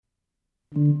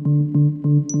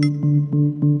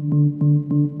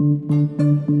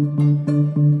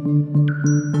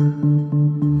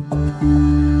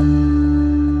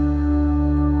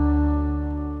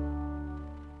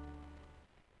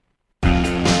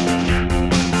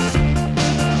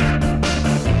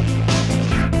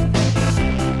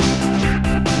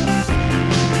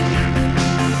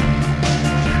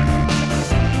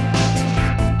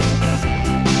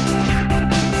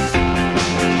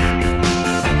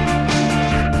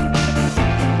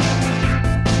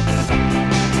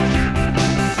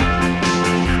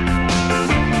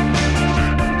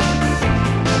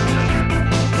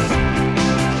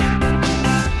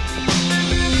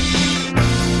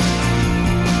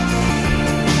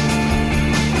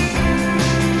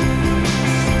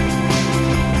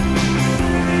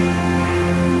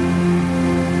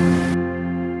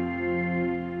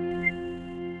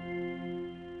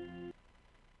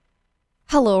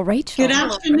Hello, Rachel. Good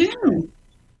afternoon.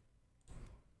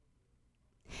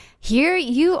 Here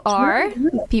you are.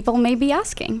 People may be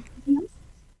asking.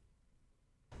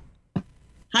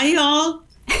 Hi, y'all.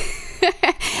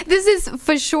 This is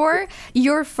for sure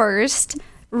your first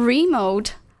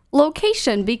remote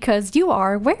location because you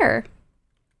are where?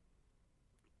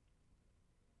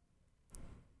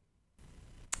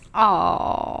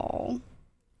 Oh,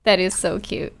 that is so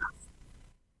cute.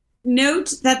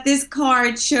 Note that this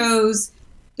card shows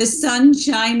the sun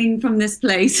shining from this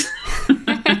place.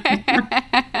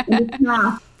 It's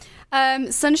not.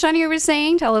 Sunshine, you were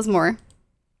saying? Tell us more.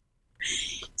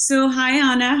 So, hi,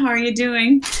 Anna. How are you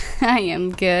doing? I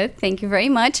am good. Thank you very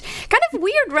much. Kind of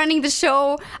weird running the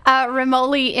show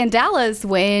remotely in Dallas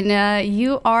when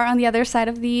you are on the other side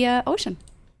of the ocean.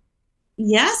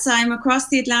 Yes, I'm across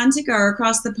the Atlantic or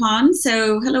across the pond.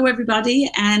 So, hello, everybody.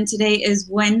 And today is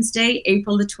Wednesday,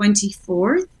 April the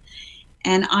 24th.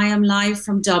 And I am live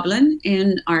from Dublin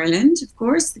in Ireland, of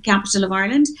course, the capital of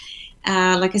Ireland.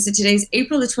 Like I said, today is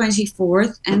April the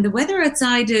 24th. And the weather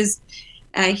outside is,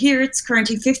 here it's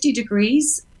currently 50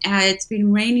 degrees. It's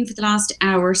been raining for the last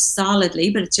hour solidly,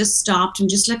 but it just stopped. I'm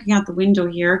just looking out the window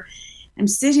here. I'm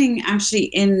sitting actually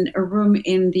in a room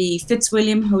in the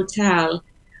Fitzwilliam Hotel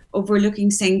overlooking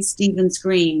St. Stephen's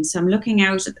Green. So I'm looking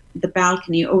out at the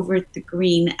balcony over at the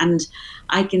green and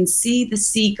I can see the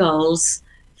seagulls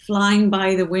flying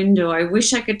by the window. I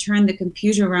wish I could turn the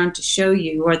computer around to show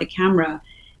you or the camera.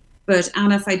 But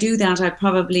Anna, if I do that, I'd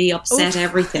probably upset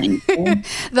everything.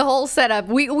 The whole setup.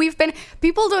 We've been,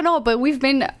 people don't know, but we've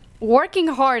been working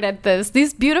hard at this.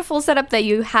 This beautiful setup that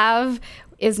you have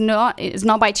is not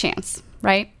by chance,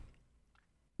 right?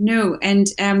 No, and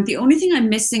the only thing I'm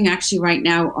missing actually right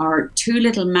now are two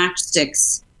little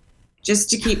matchsticks,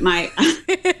 just to keep my...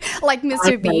 like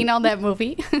Mr. Bean on that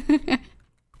movie.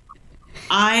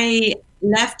 I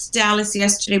left Dallas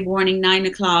yesterday morning, 9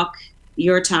 o'clock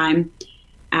your time.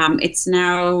 It's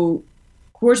now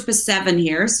 7:15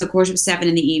 here, so 7:15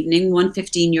 in the evening,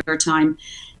 1:15 your time.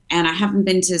 And I haven't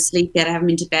been to sleep yet. I haven't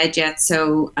been to bed yet.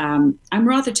 So I'm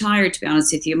rather tired, to be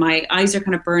honest with you. My eyes are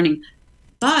kind of burning.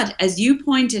 But as you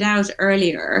pointed out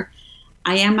earlier,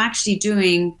 I am actually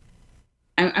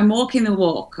I'm walking the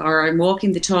walk, or I'm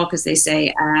walking the talk, as they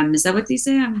say. Is that what they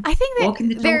say? I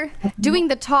think they're doing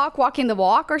the talk, walking the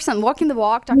walk, or something. Walking the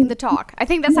walk, talking the talk. I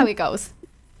think that's how it goes.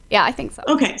 Yeah, I think so.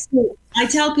 Okay, so I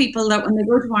tell people that when they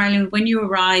go to Ireland, when you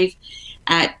arrive,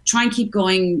 try and keep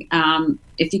going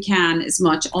if you can, as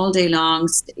much all day long.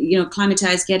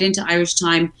 Climatize, get into Irish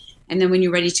time, and then when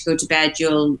you're ready to go to bed,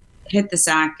 you'll hit the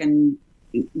sack and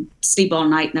sleep all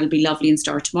night, and it'll be lovely and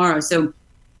start tomorrow. So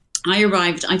I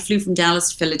flew from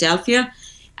Dallas to Philadelphia,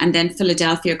 and then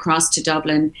Philadelphia across to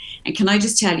Dublin. And can I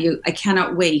just tell you, I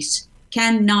cannot wait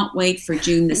for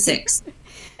June the 6th.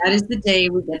 That is the day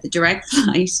we get the direct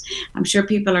flight. I'm sure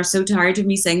people are so tired of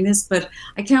me saying this, but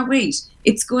I can't wait.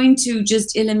 It's going to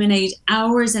just eliminate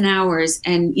hours and hours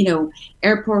and,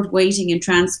 airport waiting and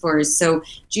transfers. So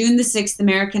June the 6th,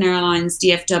 American Airlines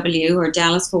DFW, or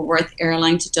Dallas Fort Worth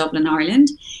Airline to Dublin, Ireland,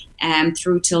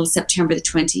 through till September the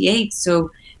 28th.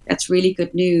 So that's really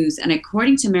good news. And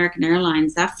according to American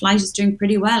Airlines, that flight is doing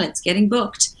pretty well. It's getting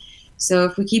booked. So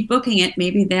if we keep booking it,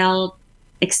 maybe they'll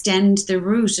extend the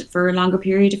route for a longer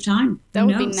period of time. That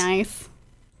would be nice.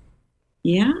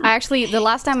 Yeah. Actually, the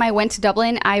last time I went to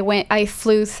Dublin, I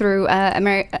flew through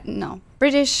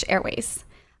British Airways.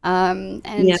 And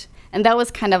that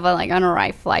was kind of an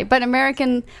alright flight. But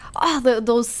American,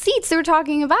 those seats they were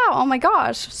talking about, oh my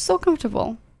gosh, so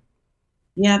comfortable.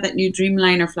 Yeah, that new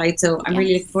Dreamliner flight. So I'm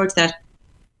really looking forward to that.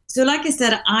 So like I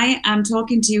said, I am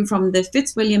talking to you from the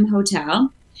Fitzwilliam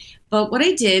Hotel. But what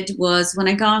I did was when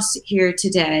I got here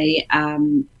today,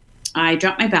 I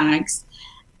dropped my bags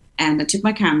and I took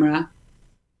my camera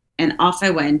and off I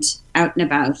went out and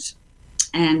about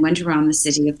and went around the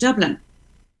city of Dublin.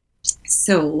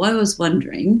 So I was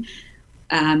wondering,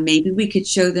 maybe we could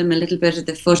show them a little bit of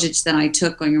the footage that I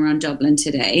took going around Dublin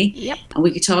today. Yep. And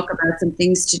we could talk about some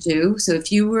things to do. So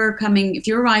if you're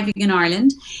arriving in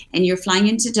Ireland and you're flying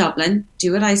into Dublin,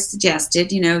 do what I suggested,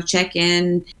 check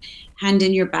in, hand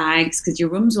in your bags, because your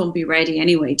rooms won't be ready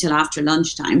anyway till after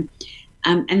lunchtime.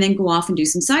 And then go off and do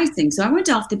some sightseeing. So I went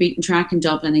off the beaten track in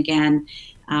Dublin again.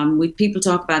 People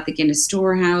talk about the Guinness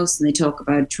Storehouse, and they talk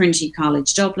about Trinity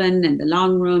College Dublin and the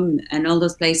Long Room and all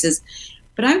those places.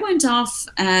 But I went off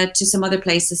to some other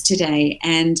places today,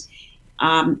 and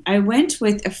I went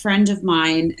with a friend of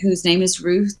mine whose name is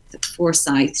Ruth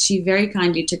Forsyth. She very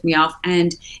kindly took me off,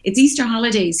 and it's Easter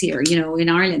holidays here, in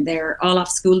Ireland. They're all off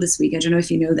school this week. I don't know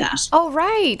if you know that. Oh,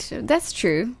 right. That's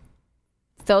true.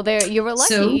 So you were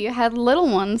lucky. You had little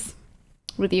ones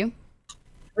with you.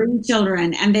 3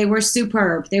 children, and they were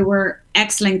superb. They were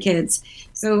excellent kids.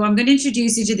 So I'm going to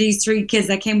introduce you to these 3 kids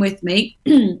that came with me.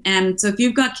 So if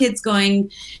you've got kids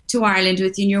going to Ireland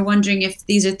with you and you're wondering if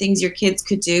these are things your kids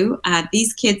could do,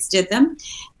 these kids did them.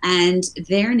 And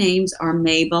their names are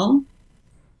Mabel,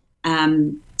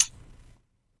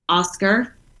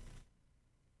 Oscar,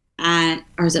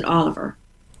 or is it Oliver?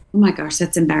 Oh my gosh,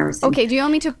 that's embarrassing. Okay, do you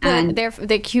want me to put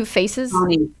their cute faces?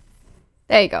 Bonnie.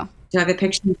 There you go. Do I have a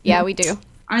picture? Yeah, we do.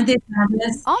 Aren't they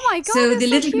fabulous? Oh my God, so the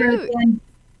little cute. girl again,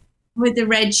 with the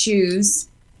red shoes,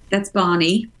 that's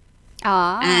Bonnie.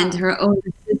 And her older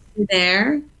sister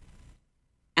there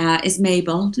is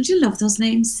Mabel. Don't you love those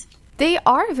names? They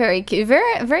are very cute,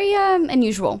 very, very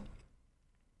unusual.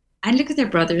 And look at their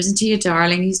brother, isn't he a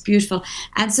darling? He's beautiful.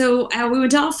 And so we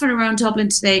went off and around Dublin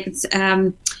today.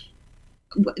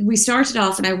 We started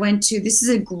off and I went to, this is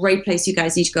a great place you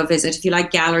guys need to go visit if you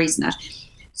like galleries and that.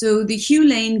 So the Hugh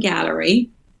Lane Gallery,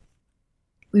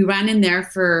 we ran in there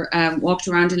walked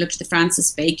around and looked at the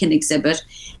Francis Bacon exhibit.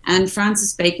 And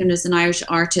Francis Bacon is an Irish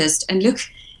artist. And look,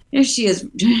 there she is.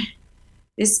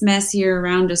 This mess here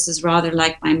around us is rather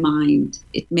like my mind.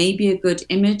 It may be a good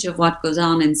image of what goes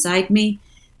on inside me.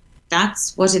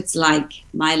 That's what it's like.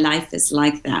 My life is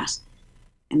like that.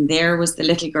 And there was the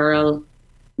little girl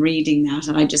reading that.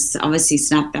 And I just obviously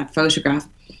snapped that photograph.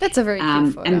 That's a very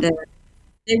cute photo. And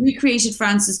they recreated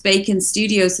Francis Bacon's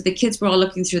studio, so the kids were all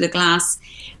looking through the glass.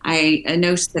 I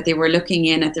noticed that they were looking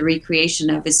in at the recreation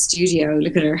of his studio.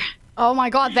 Look at her. Oh my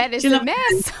God, that is a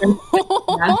mess.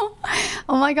 Oh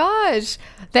my gosh,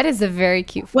 that is a very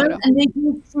cute photo. Well, and they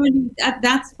go through,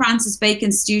 that's Francis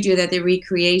Bacon's studio that they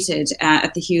recreated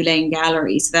at the Hugh Lane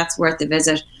Gallery, so that's worth a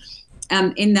visit.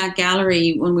 In that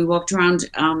gallery, when we walked around,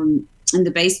 in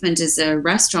the basement is a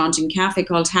restaurant and cafe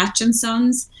called Hatch and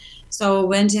Sons. So I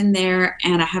went in there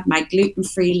and I had my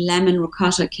gluten-free lemon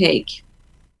ricotta cake.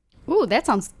 Ooh, that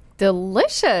sounds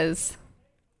delicious.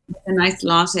 A nice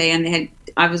latte, and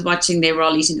I was watching, they were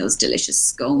all eating those delicious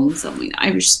scones. I mean,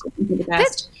 Irish scones are the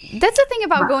best. That's the thing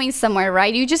about going somewhere,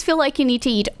 right? You just feel like you need to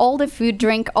eat all the food,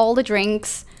 drink all the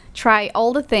drinks, try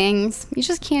all the things. You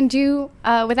just can't do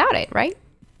without it, right?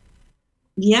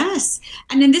 Yes.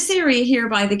 And in this area here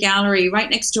by the gallery, right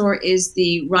next door is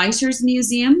the Writers'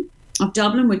 Museum of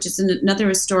Dublin, which is another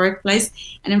historic place,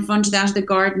 and in front of that, the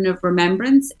Garden of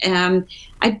Remembrance.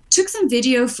 I took some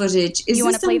video footage. Is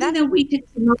this something that we could?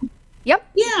 Yep.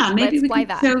 Yeah, maybe Let's we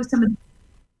could show some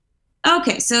of.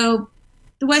 Okay, so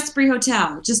the Westbury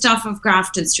Hotel, just off of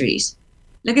Grafton Street.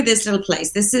 Look at this little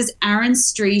place. This is Aaron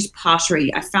Street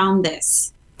Pottery. I found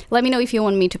this. Let me know if you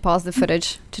want me to pause the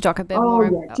footage to talk a bit more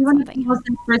about Do you want something. to pause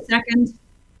it for a second?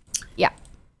 Yeah.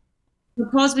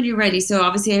 Pause when you're ready. So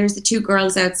obviously here's the 2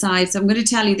 girls outside. So I'm going to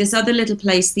tell you this other little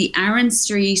place, the Aaron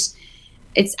Street.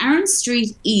 It's Aaron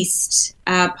Street East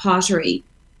Pottery.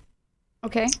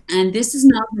 Okay. And this is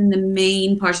not in the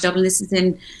main part of Dublin. This is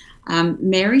in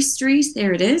Mary Street.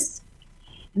 There it is.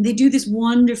 And they do this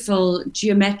wonderful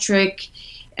geometric,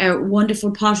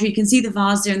 wonderful pottery. You can see the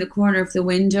vase there in the corner of the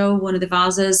window, one of the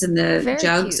vases and the Very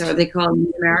jugs, cute. or they call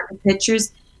them American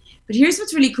pitchers. But here's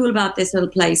what's really cool about this little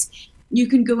place. You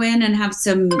can go in and have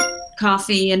some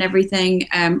coffee and everything.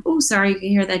 Sorry, you can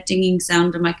hear that dinging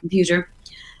sound on my computer.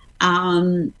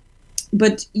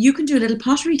 But you can do a little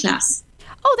pottery class.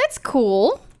 Oh, that's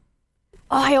cool.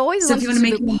 Oh, I always So if wanted you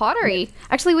wanna to do make- pottery.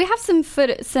 Actually, we have some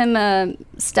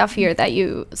stuff here that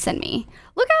you sent me.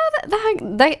 Look how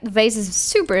that vase is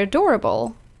super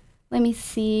adorable. Let me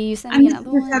see. You sent And me this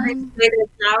another is how they one. display their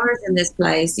flowers in this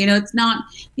place. It's not,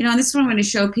 this is what I'm going to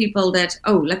show people that,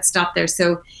 let's stop there.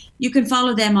 So you can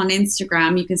follow them on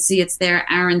Instagram. You can see it's there,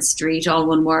 Aaron Street, all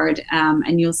one word.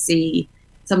 And you'll see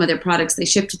some of their products they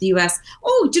ship to the US.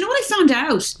 Oh, do you know what I found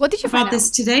out? What did you find about this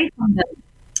today from them?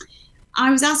 I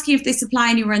was asking if they supply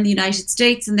anywhere in the United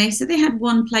States, and they said they had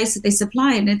one place that they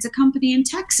supply, and it's a company in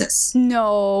Texas.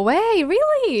 No way,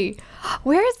 really?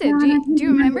 Where is it? Do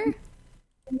you remember?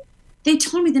 They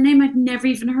told me the name. I'd never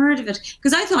even heard of it,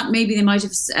 because I thought maybe they might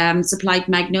have supplied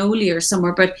Magnolia or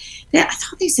somewhere, but I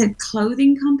thought they said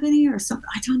clothing company or something.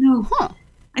 I don't know. Huh.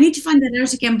 I need to find that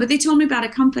out again. But they told me about a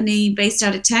company based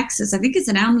out of Texas. I think it's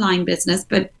an online business,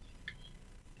 but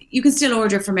you can still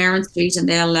order from Aaron Street and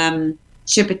they'll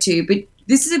ship it to you. But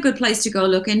this is a good place to go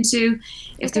look into.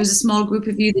 If there was a small group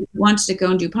of you that wanted to go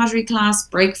and do pottery class,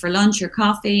 break for lunch or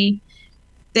coffee,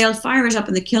 they'll fire it up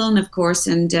in the kiln, of course,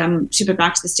 and ship it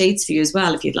back to the States for you as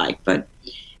well, if you'd like. But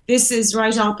this is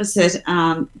right opposite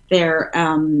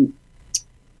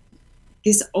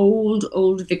this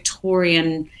old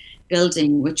Victorian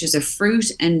building, which is a fruit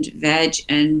and veg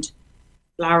and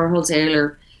flower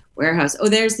wholesaler warehouse. Oh,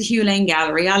 there's the Hugh Lane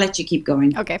Gallery. I'll let you keep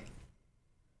going. Okay.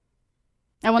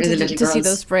 I wanted to see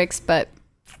those bricks, but...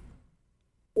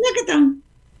 Look at them.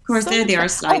 Of course, there they are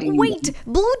sliding. Oh, wait!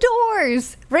 Blue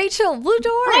doors! Rachel, blue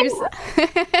doors! Oh.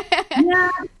 Yeah.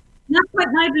 Not quite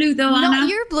my blue, though, Anna. Not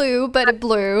your blue, but a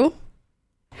blue. All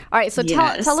right, so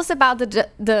tell us about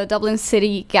the Dublin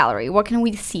City Gallery. What can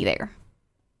we see there?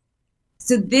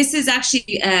 So this is actually,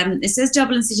 it says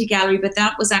Dublin City Gallery, but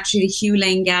that was actually the Hugh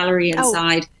Lane Gallery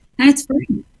inside. And it's free.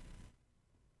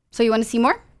 So you want to see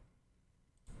more?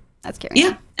 That's scary.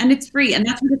 Yeah, and it's free. And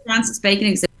that's where the Francis Bacon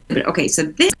exhibit. Okay, so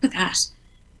look at that.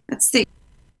 That's the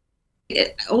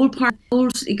old part.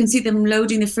 You can see them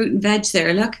loading the fruit and veg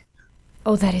there. Look.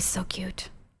 Oh, that is so cute.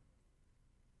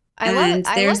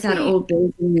 There's that old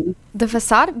building. The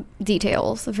facade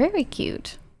details, very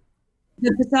cute.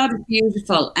 The facade is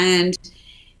beautiful, and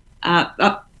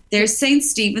there's St.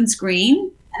 Stephen's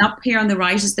Green. And up here on the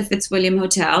right is the Fitzwilliam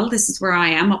Hotel. This is where I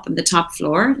am, up on the top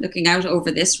floor, looking out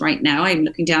over this right now. I'm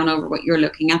looking down over what you're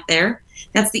looking at there.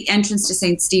 That's the entrance to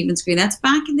St. Stephen's Green. That's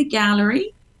back in the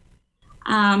gallery.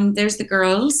 There's the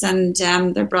girls and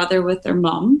their brother with their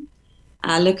mum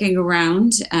looking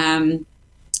around. Can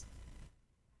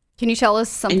you tell us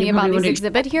something about this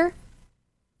exhibit here?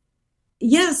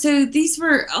 Yeah, so these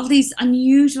were all these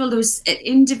unusual, those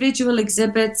individual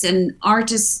exhibits and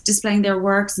artists displaying their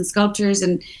works and sculptures,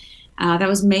 and that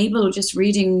was Mabel just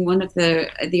reading one of the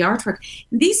artwork.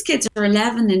 And these kids are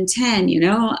 11 and 10,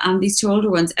 these two older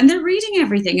ones, and they're reading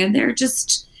everything, and they're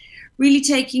just really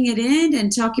taking it in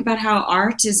and talking about how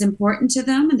art is important to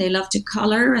them, and they love to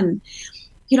color. And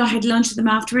I had lunch with them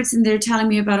afterwards, and they're telling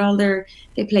me about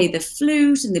they play the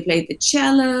flute and they play the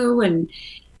cello, and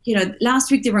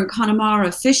last week they were in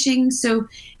Connemara fishing. So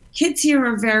kids here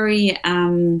are very,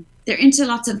 they're into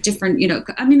lots of different,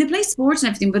 they play sports and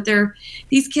everything, but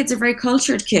these kids are very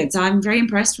cultured kids. I'm very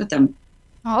impressed with them.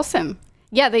 Awesome.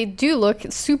 Yeah, they do look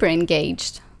super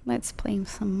engaged. Let's play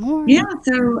some more. Yeah,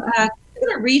 so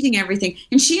they're reading everything.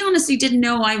 And she honestly didn't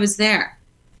know I was there.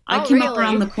 I came up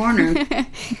around the corner.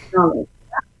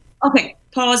 Okay,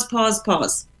 pause.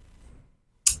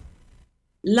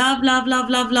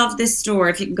 Love this store.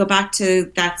 If you can go back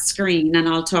to that screen and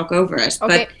I'll talk over it.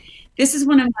 Okay. But this is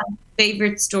one of my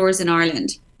favorite stores in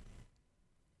Ireland.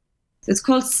 So it's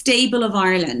called Stable of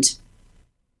Ireland.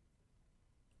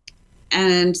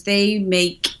 And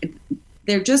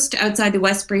they're just outside the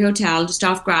Westbury Hotel, just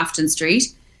off Grafton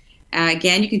Street.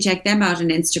 Again, you can check them out on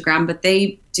Instagram, but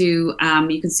they do,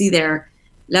 you can see their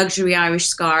luxury Irish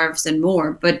scarves and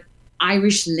more, but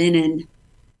Irish linen.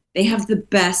 They have the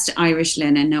best Irish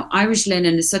linen. Now, Irish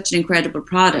linen is such an incredible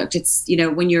product. It's,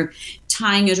 when you're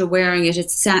tying it or wearing it, it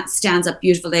stands up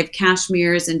beautiful. They have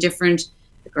cashmeres and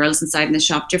the girls inside in the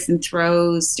shop, different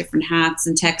throws, different hats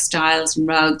and textiles and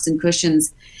rugs and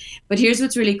cushions. But here's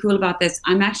what's really cool about this.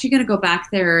 I'm actually going to go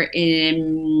back there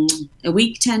in a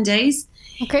week, 10 days.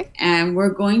 Okay. And we're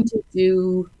going to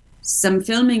do some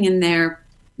filming in there.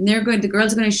 And the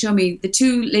girls are going to show me, the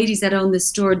two ladies that own the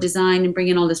store design and bring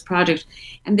in all this product.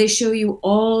 And they show you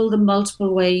all the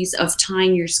multiple ways of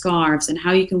tying your scarves and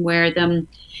how you can wear them.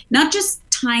 Not just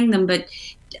tying them, but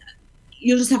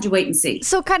you'll just have to wait and see.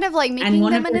 So kind of like making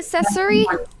them an accessory?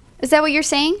 Is that what you're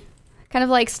saying? Kind of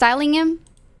like styling them?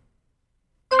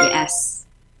 Yes.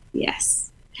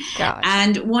 Gosh.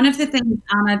 And one of the things,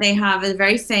 Anna, they have a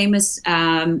very famous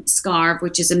scarf,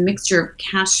 which is a mixture of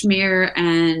cashmere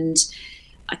and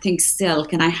I think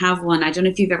silk. And I have one. I don't know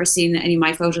if you've ever seen any of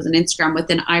my photos on Instagram with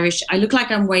an Irish. I look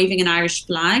like I'm waving an Irish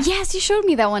flag. Yes, you showed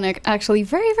me that one actually.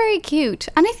 Very, very cute.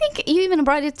 And I think you even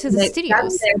brought it to the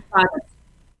studios.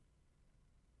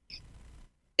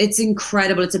 It's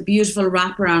incredible. It's a beautiful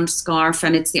wraparound scarf,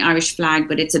 and it's the Irish flag,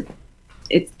 but it's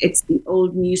it's the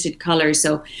old muted color.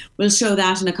 So we'll show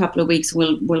that in a couple of weeks.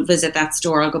 We'll visit that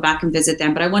store. I'll go back and visit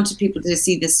them. But I wanted people to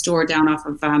see this store down off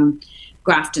of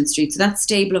Grafton Street. So that's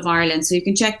Stable of Ireland. So you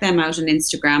can check them out on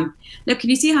Instagram. Look, can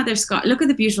you see how they're look at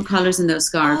the beautiful colors in those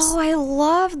scarves. Oh, I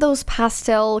love those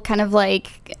pastel kind of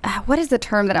like, what is the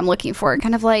term that I'm looking for?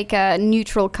 Kind of like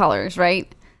neutral colors,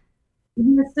 right?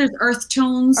 Yes, there's earth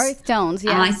tones. Earth tones,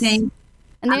 yes. I think.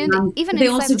 And then even they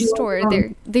inside also the store,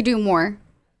 they do more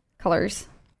colors.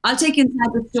 I'll take you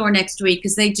inside the store next week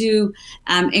because they do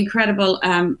incredible.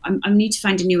 I need to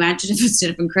find a new adjective instead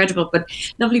of incredible, but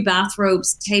lovely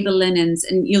bathrobes, table linens,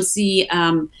 and you'll see.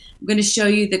 I'm going to show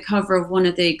you the cover of one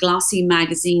of the glossy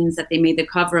magazines that they made the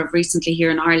cover of recently here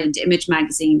in Ireland, Image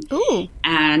magazine. Ooh.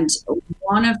 And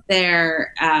one of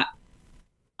their,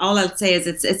 all I'll say is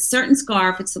it's a certain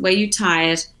scarf. It's the way you tie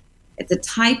it. It's a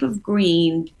type of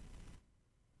green.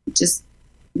 Just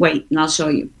wait, and I'll show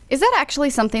you. Is that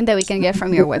actually something that we can get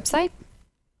from your website?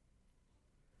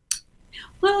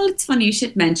 Well, it's funny you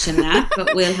should mention that,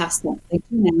 but we'll have something to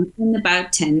announce in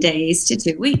about 10 days to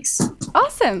 2 weeks.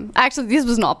 Awesome. Actually, this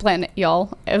was not planned,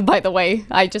 y'all. By the way,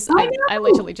 I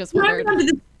literally just wondered.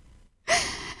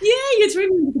 Yeah, you threw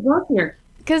me into the book here.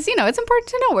 Because, it's important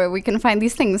to know where we can find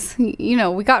these things.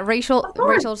 We got Rachel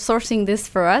sourcing this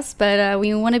for us, but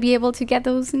we want to be able to get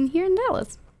those in here in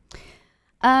Dallas.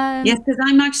 Yes, because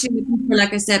I'm actually looking for,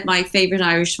 like I said, my favorite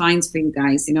Irish finds for you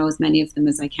guys, as many of them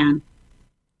as I can.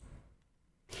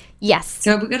 Yes.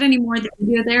 So have we got any more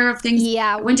video there of things?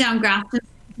 Yeah. Went down Grafton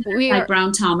by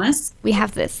Brown Thomas. We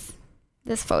have this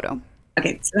photo.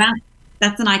 Okay, so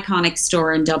that's an iconic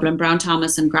store in Dublin, Brown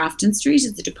Thomas and Grafton Street.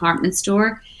 It's a department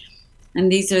store.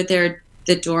 And these are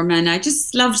the doormen. I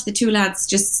just loved the two lads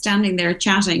just standing there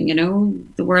chatting,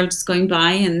 the world is going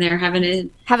by and they're having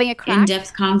a crack?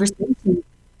 In-depth conversation.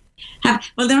 They're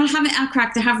not having a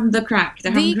crack, they're having the crack.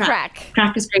 They're having crack.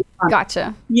 Crack is great fun.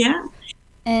 Gotcha. Yeah.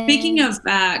 Speaking of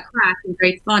crack and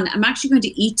great fun, I'm actually going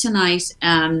to eat tonight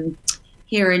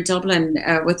here in Dublin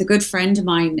with a good friend of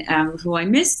mine who I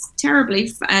miss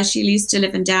terribly. She used to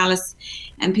live in Dallas,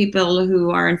 and people who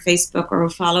are on Facebook or who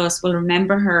follow us will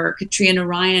remember her, Katrina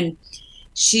Ryan.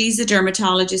 She's a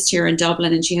dermatologist here in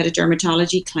Dublin, and she had a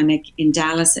dermatology clinic in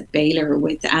Dallas at Baylor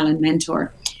with Alan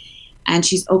Mentor. And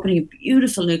she's opening a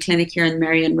beautiful new clinic here in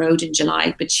Marion Road in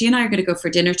July. But she and I are going to go for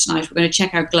dinner tonight. We're going to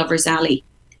check out Glover's Alley.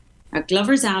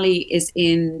 Glover's Alley is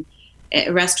in a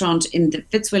restaurant in the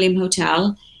Fitzwilliam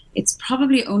Hotel. It's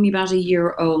probably only about a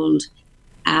year old.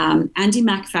 Andy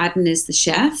McFadden is the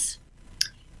chef.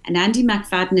 And Andy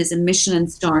McFadden is a Michelin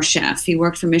star chef. He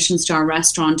worked for Michelin star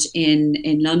restaurant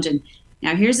in London.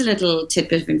 Now, here's a little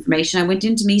tidbit of information. I went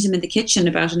in to meet him in the kitchen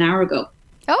about an hour ago.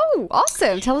 Oh,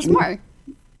 awesome. Tell us more.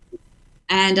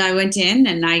 And I went in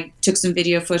and I took some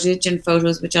video footage and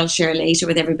photos, which I'll share later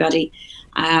with everybody.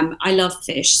 I love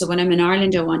fish. So when I'm in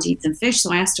Ireland, I want to eat some fish.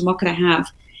 So I asked him, what could I have?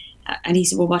 And he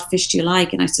said, well, what fish do you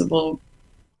like? And I said, well,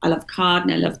 I love cod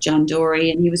and I love John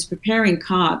Dory. And he was preparing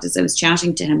cod as I was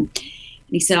chatting to him. And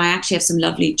he said, I actually have some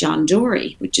lovely John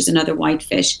Dory, which is another white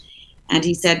fish. And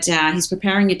he said he's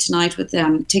preparing it tonight with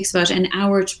takes about an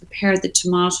hour to prepare the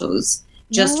tomatoes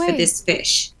just for this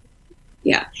fish.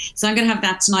 Yeah. So I'm going to have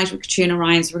that tonight with Katrina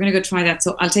Ryan. So we're going to go try that.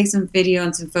 So I'll take some video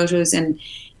and some photos and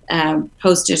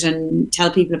post it and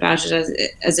tell people about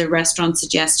it as a restaurant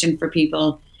suggestion for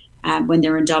people when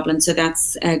they're in Dublin. So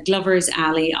that's Glover's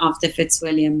Alley off the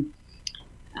Fitzwilliam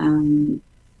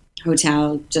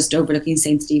Hotel, just overlooking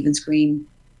St. Stephen's Green.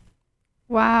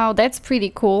 Wow, that's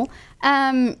pretty cool.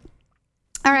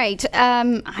 All right,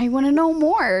 I want to know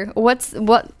more. What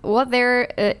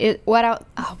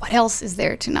else is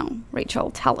there to know? Rachel,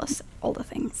 tell us all the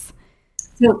things.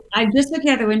 So I'm just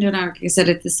looking out the window now. Like I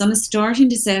said, the sun is starting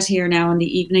to set here now, and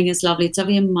the evening is lovely. It's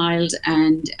lovely and mild,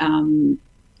 and I'm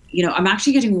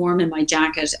actually getting warm in my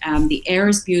jacket. The air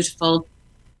is beautiful.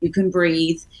 You can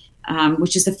breathe,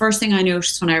 which is the first thing I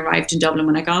noticed when I arrived in Dublin.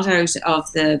 When I got out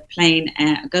of the plane,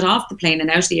 got off the plane and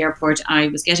out of the airport, I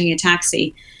was getting a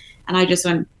taxi. And I just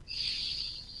went,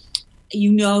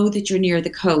 that you're near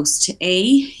the coast. A,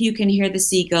 you can hear the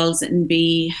seagulls, and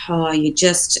B, I've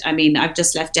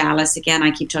just left Dallas. Again,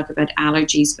 I keep talking about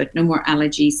allergies, but no more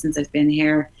allergies since I've been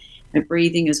here. My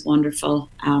breathing is wonderful.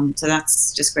 So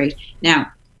that's just great.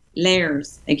 Now,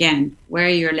 layers. Again, where are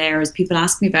your layers? People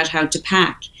ask me about how to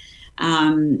pack.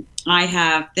 I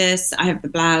have this, I have the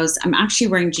blouse. I'm actually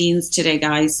wearing jeans today,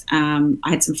 guys. I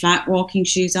had some flat walking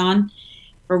shoes on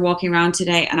for walking around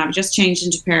today, and I've just changed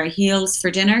into a pair of heels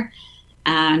for dinner,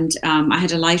 and I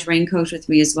had a light raincoat with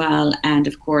me as well, and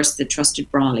of course the trusted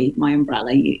brolly, my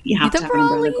umbrella. You have to have an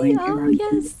umbrella going around.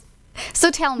 Yes.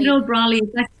 So tell me, old brolly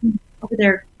is actually over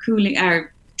there cooling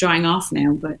or drying off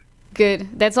now, but.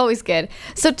 Good. That's always good.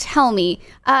 So tell me,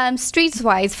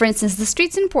 streets-wise, for instance, the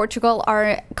streets in Portugal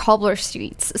are cobbler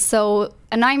streets, so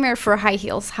a nightmare for high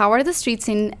heels. How are the streets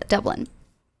in Dublin?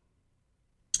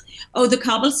 Oh, the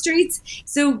cobble streets.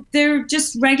 So they're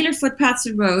just regular footpaths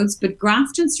and roads, but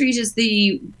Grafton Street is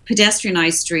the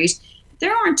pedestrianised street.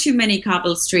 There aren't too many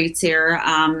cobble streets here.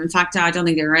 In fact, I don't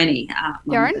think there are any.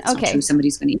 There aren't? Okay.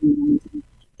 Somebody's going to.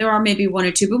 There are maybe one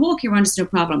or two, but walking around is no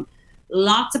problem.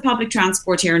 Lots of public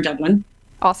transport here in Dublin.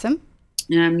 Awesome.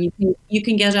 You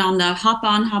can get on the hop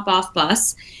on, hop off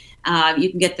bus. You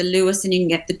can get the Lewis and you can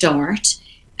get the Dart.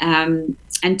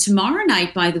 And tomorrow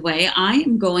night, by the way, I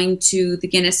am going to the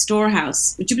Guinness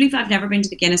Storehouse. Would you believe I've never been to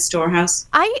the Guinness Storehouse?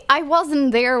 I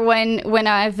wasn't there when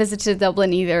I visited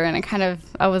Dublin either, and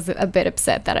I was a bit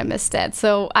upset that I missed it.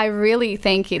 So I really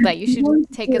think that you should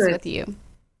take us with you.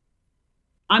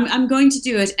 I'm going to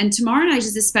do it, and tomorrow night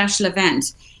is a special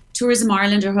event. Tourism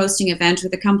Ireland are hosting an event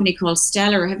with a company called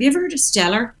Stellar. Have you ever heard of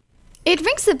Stellar? It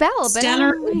rings a bell, but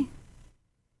Stellar.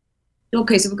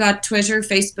 Okay, so we've got Twitter,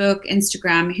 Facebook,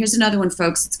 Instagram. Here's another one,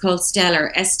 folks. It's called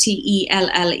Stellar,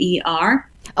 Stelller.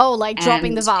 Oh, like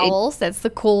dropping the vowels. That's the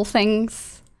cool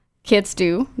things kids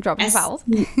do, dropping the vowels.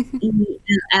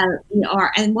 Steller.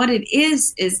 And what it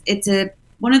is it's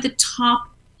one of the top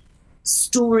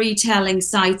storytelling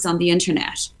sites on the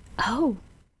internet. Oh.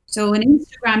 So in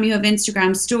Instagram, you have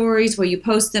Instagram stories where you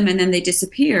post them and then they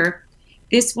disappear.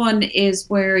 This one is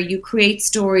where you create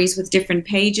stories with different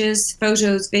pages,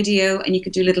 photos, video, and you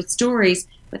could do little stories,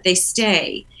 but they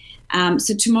stay.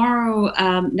 So tomorrow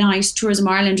night, Tourism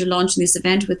Ireland are launching this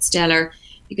event with Stellar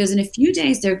because in a few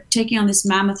days they're taking on this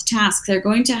mammoth task. They're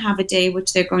going to have a day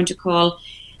which they're going to call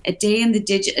a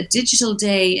digital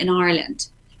day in Ireland.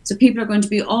 So people are going to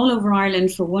be all over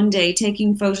Ireland for one day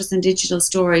taking photos and digital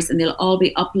stories, and they'll all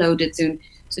be uploaded soon.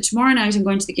 So tomorrow night I'm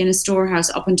going to the Guinness Storehouse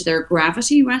up into their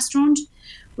Gravity restaurant,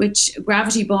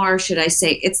 Gravity bar, should I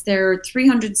say. It's their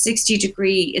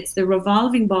 360-degree, it's the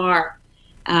revolving bar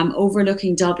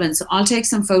overlooking Dublin. So I'll take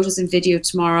some photos and video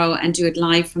tomorrow and do it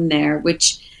live from there,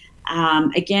 which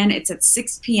again, it's at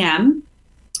 6 p.m.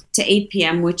 to 8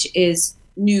 p.m., which is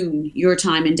noon, your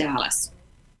time in Dallas.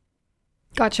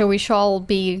 Gotcha. We shall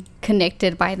be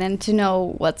connected by then to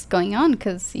know what's going on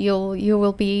because you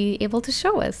will be able to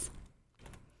show us.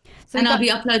 So and I'll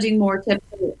be uploading more tips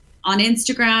on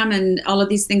Instagram and all of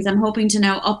these things. I'm hoping to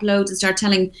now upload and start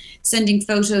sending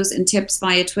photos and tips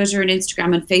via Twitter and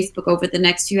Instagram and Facebook over the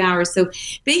next few hours. So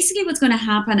basically what's going to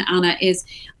happen, Anna, is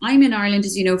I'm in Ireland,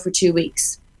 as you know, for 2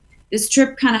 weeks. This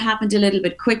trip kind of happened a little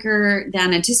bit quicker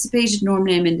than anticipated.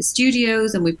 Normally I'm in the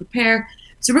studios and we prepare.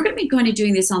 So we're going to be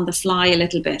doing this on the fly a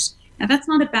little bit. Now that's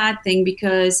not a bad thing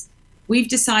because we've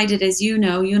decided, as you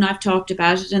know, you and I've talked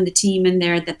about it and the team in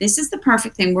there, that this is the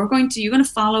perfect thing. You're going to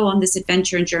follow on this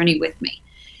adventure and journey with me.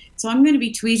 So I'm going to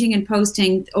be tweeting and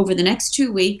posting over the next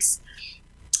 2 weeks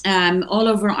all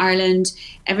over Ireland,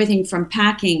 everything from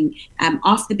packing,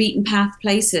 off the beaten path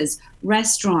places,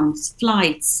 restaurants,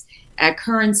 flights,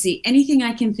 currency, anything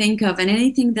I can think of and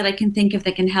anything that I can think of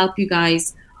that can help you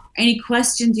guys. Any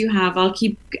questions you have, I'll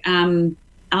take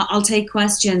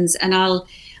questions and I'll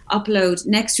upload.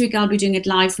 Next week, I'll be doing it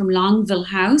live from Longville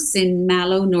House in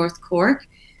Mallow, North Cork.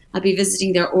 I'll be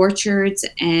visiting their orchards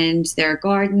and their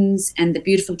gardens and the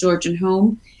beautiful Georgian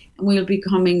home. And we'll be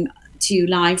coming to you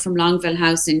live from Longville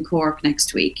House in Cork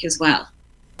next week as well.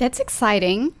 That's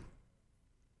exciting.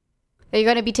 Are you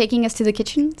going to be taking us to the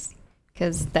kitchens?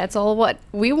 Because that's all what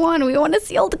we want. We want to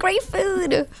see all the great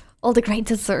food. All the great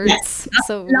desserts. Yes.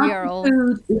 So we are all...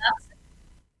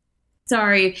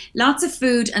 lots of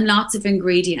food and lots of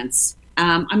ingredients.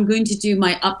 I'm going to do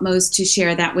my utmost to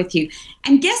share that with you.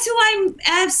 And guess who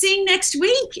I'm seeing next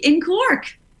week in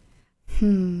Cork?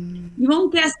 You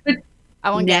won't guess, but I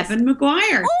won't Nevin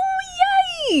Maguire.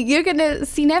 Oh, yay! You're going to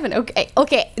see Nevin. Okay.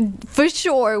 For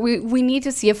sure. We need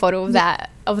to see a photo of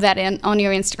that on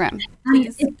your Instagram.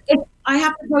 Please. I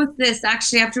have to post this,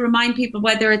 actually. I have to remind people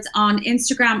whether it's on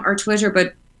Instagram or Twitter,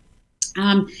 but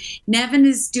Nevin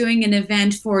is doing an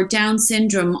event for Down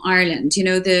Syndrome Ireland,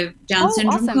 the Down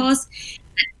Syndrome cause.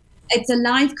 It's a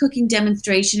live cooking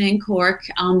demonstration in Cork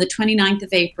on the 29th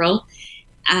of April,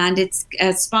 and it's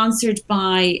sponsored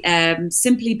by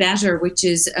Simply Better, which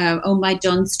is owned by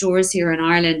Dunn Stores here in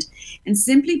Ireland. And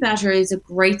Simply Better is a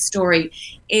great story.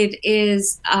 It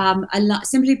is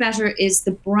Simply Better is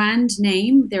the brand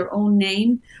name, their own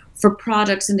name, for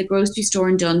products in the grocery store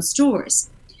and Dunn Stores.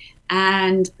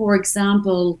 And for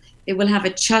example, they will have a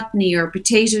chutney or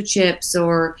potato chips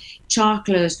or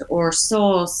chocolate or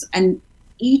sauce, and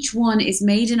each one is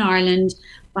made in Ireland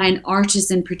by an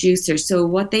artisan producer. So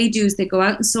what they do is they go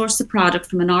out and source the product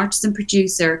from an artisan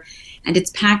producer, and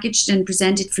it's packaged and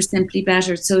presented for Simply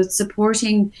Better. So it's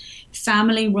supporting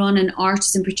family-run and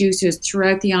artisan producers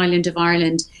throughout the island of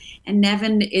Ireland. And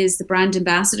Nevin is the brand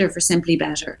ambassador for Simply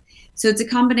Better. So it's a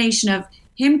combination of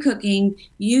him cooking,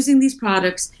 using these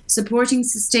products, supporting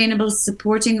sustainable,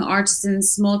 supporting artisans,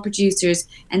 small producers,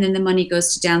 and then the money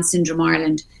goes to Down Syndrome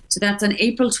Ireland. So that's on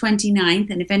April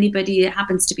 29th. And if anybody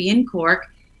happens to be in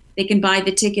Cork, they can buy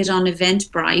the ticket on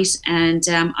Eventbrite. And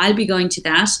I'll be going to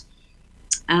that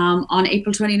on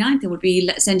April 29th. And we'll be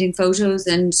sending photos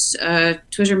and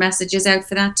Twitter messages out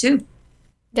for that too.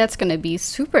 That's going to be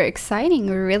super exciting.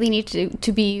 We really need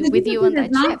to be with you on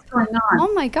that trip.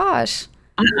 Oh my gosh.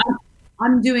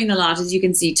 I'm doing a lot, as you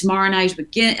can see. Tomorrow night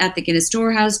at the Guinness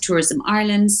Storehouse, Tourism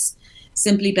Ireland's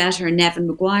Simply Better and Nevin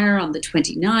Maguire on the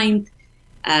 29th,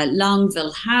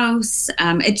 Longville House.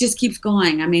 It just keeps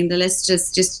going. I mean, the list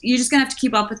just you're just going to have to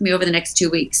keep up with me over the next 2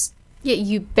 weeks. Yeah,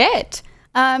 you bet.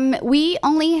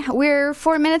 We're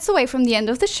 4 minutes away from the end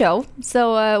of the show.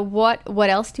 So what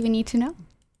else do we need to know?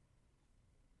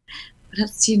 What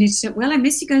else do you need to know? Well, I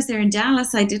miss you guys there in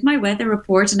Dallas. I did my weather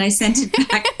report and I sent it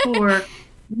back for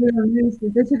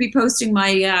this will be posting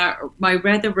my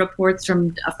weather reports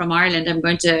from Ireland. I'm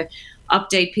going to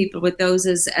update people with those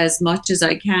as much as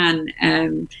I can.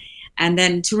 And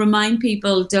then to remind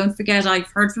people, don't forget, I've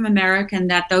heard from American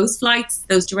that those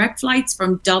direct flights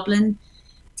from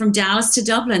Dallas to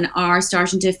Dublin are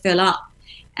starting to fill up.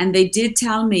 And they did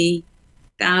tell me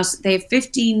that they have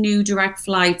 15 new direct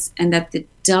flights and that the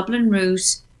Dublin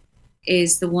route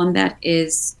is the one that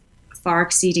is far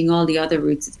exceeding all the other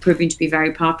routes. It's proving to be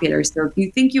very popular. So if you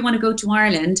think you want to go to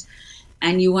Ireland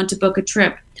and you want to book a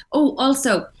trip. Oh,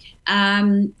 also,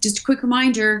 just a quick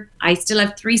reminder, I still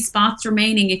have 3 spots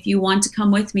remaining if you want to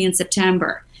come with me in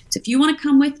September. So if you want to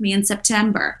come with me in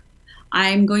September,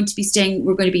 we're going to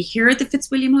be here at the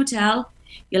Fitzwilliam Hotel.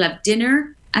 You'll have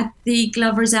dinner at the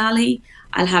Glover's Alley.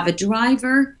 I'll have a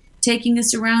driver taking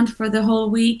us around for the whole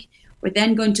week. We're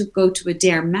then going to go to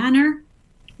Adair Manor.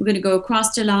 We're going to go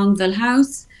across to Longville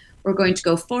House. We're going to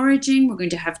go foraging. We're going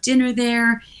to have dinner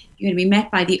there. You're going to be met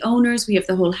by the owners. We have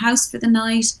the whole house for the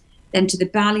night. Then to the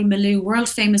Ballymaloe, world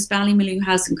famous Ballymaloe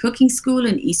House and Cooking School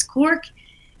in East Cork.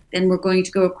 Then we're going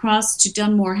to go across to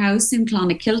Dunmore House in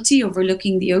Clonakilty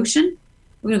overlooking the ocean.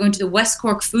 We're going to go into the West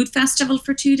Cork Food Festival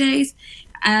for 2 days.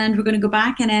 And we're going to go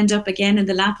back and end up again in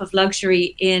the lap of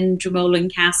luxury in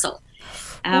Dromoland Castle.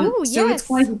 So it's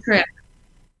quite a trip.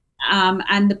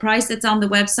 And the price that's on the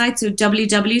website, so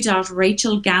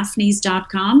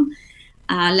www.rachelgaffneys.com.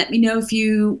 Let me know if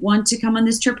you want to come on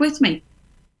this trip with me.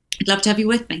 I'd love to have you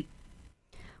with me.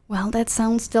 Well, that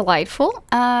sounds delightful.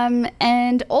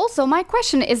 And also, my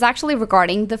question is actually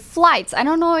regarding the flights. I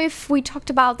don't know if we talked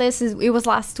about this. It was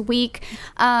last week.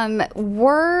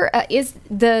 Is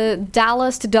the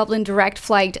Dallas to Dublin direct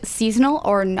flight seasonal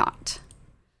or not?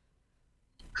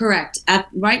 Correct.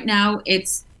 Right now,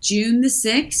 it's June the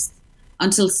 6th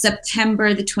until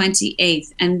September the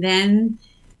 28th. And then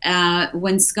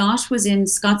when Scott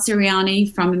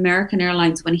Sirianni from American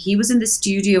Airlines, when he was in the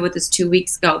studio with us 2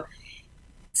 weeks ago,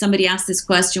 somebody asked this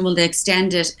question, will they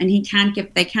extend it? And they can't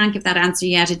give that answer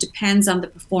yet. It depends on the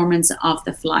performance of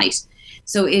the flight.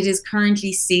 So it is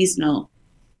currently seasonal.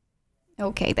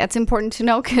 Okay, that's important to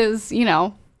know because,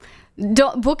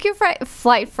 don't book your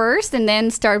flight first and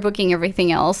then start booking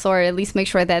everything else, or at least make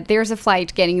sure that there's a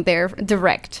flight getting there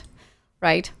direct,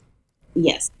 right?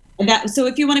 Yes. So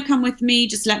if you want to come with me,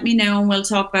 just let me know and we'll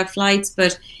talk about flights.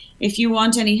 But if you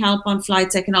want any help on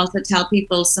flights, I can also tell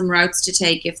people some routes to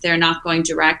take if they're not going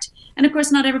direct. And of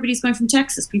course, not everybody's going from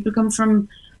Texas. People come from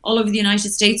all over the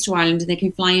United States to Ireland, and they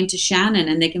can fly into Shannon,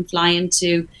 and they can fly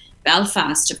into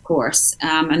Belfast, of course,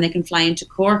 and they can fly into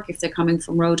Cork if they're coming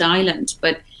from Rhode Island.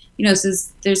 But so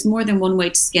there's more than one way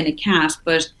to skin a cat,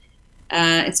 but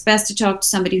it's best to talk to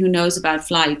somebody who knows about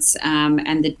flights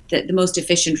and the most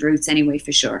efficient routes anyway,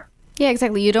 for sure. Yeah,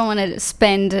 exactly. You don't want to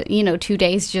spend, 2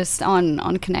 days just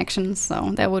on connections,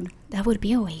 so that would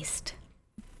be a waste.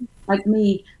 Like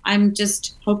me, I'm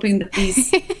just hoping that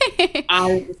these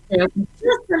hours stay open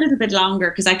just a little bit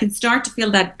longer because I can start to feel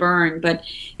that burn. But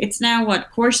it's now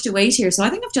 7:45 here, so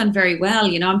I think I've done very well.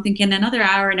 I'm thinking another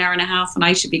hour and a half, and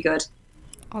I should be good.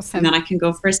 Awesome. And then I can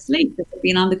go for a sleep. I've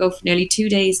been on the go for nearly 2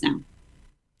 days now.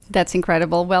 That's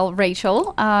incredible. Well,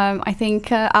 Rachel, I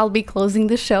think I'll be closing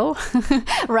the show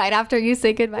right after you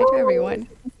say goodbye to everyone.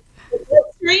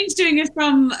 It's strange doing it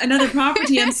from another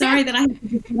property. I'm sorry that I have to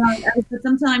do that. But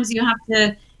sometimes you have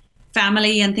to,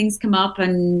 family and things come up,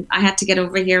 and I had to get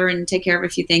over here and take care of a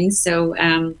few things. So,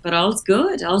 but all's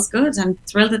good. I'm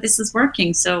thrilled that this is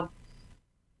working. So.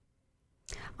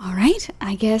 All right.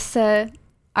 I guess,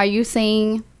 are you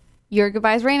saying your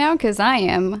goodbyes right now? Because I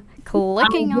am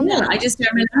clicking on that. I just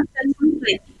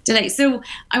today. So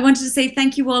I wanted to say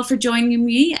thank you all for joining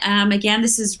me. Again,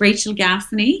 this is Rachel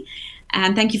Gaffney,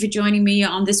 and thank you for joining me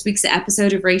on this week's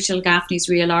episode of Rachel Gaffney's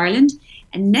Real Ireland.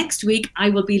 And next week, I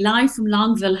will be live from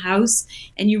Longville House,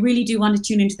 and you really do want to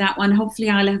tune into that one.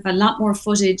 Hopefully, I'll have a lot more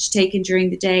footage taken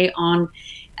during the day on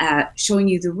showing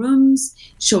you the rooms,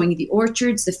 showing you the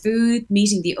orchards, the food,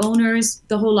 meeting the owners,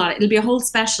 the whole lot. It'll be a whole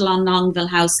special on Longville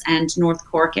House and North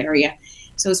Cork area.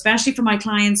 So especially for my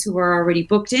clients who are already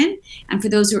booked in, and for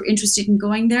those who are interested in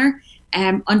going there,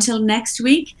 until next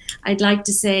week, I'd like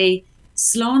to say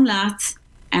Slán Leat,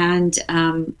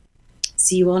 and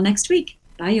see you all next week.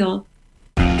 Bye, y'all.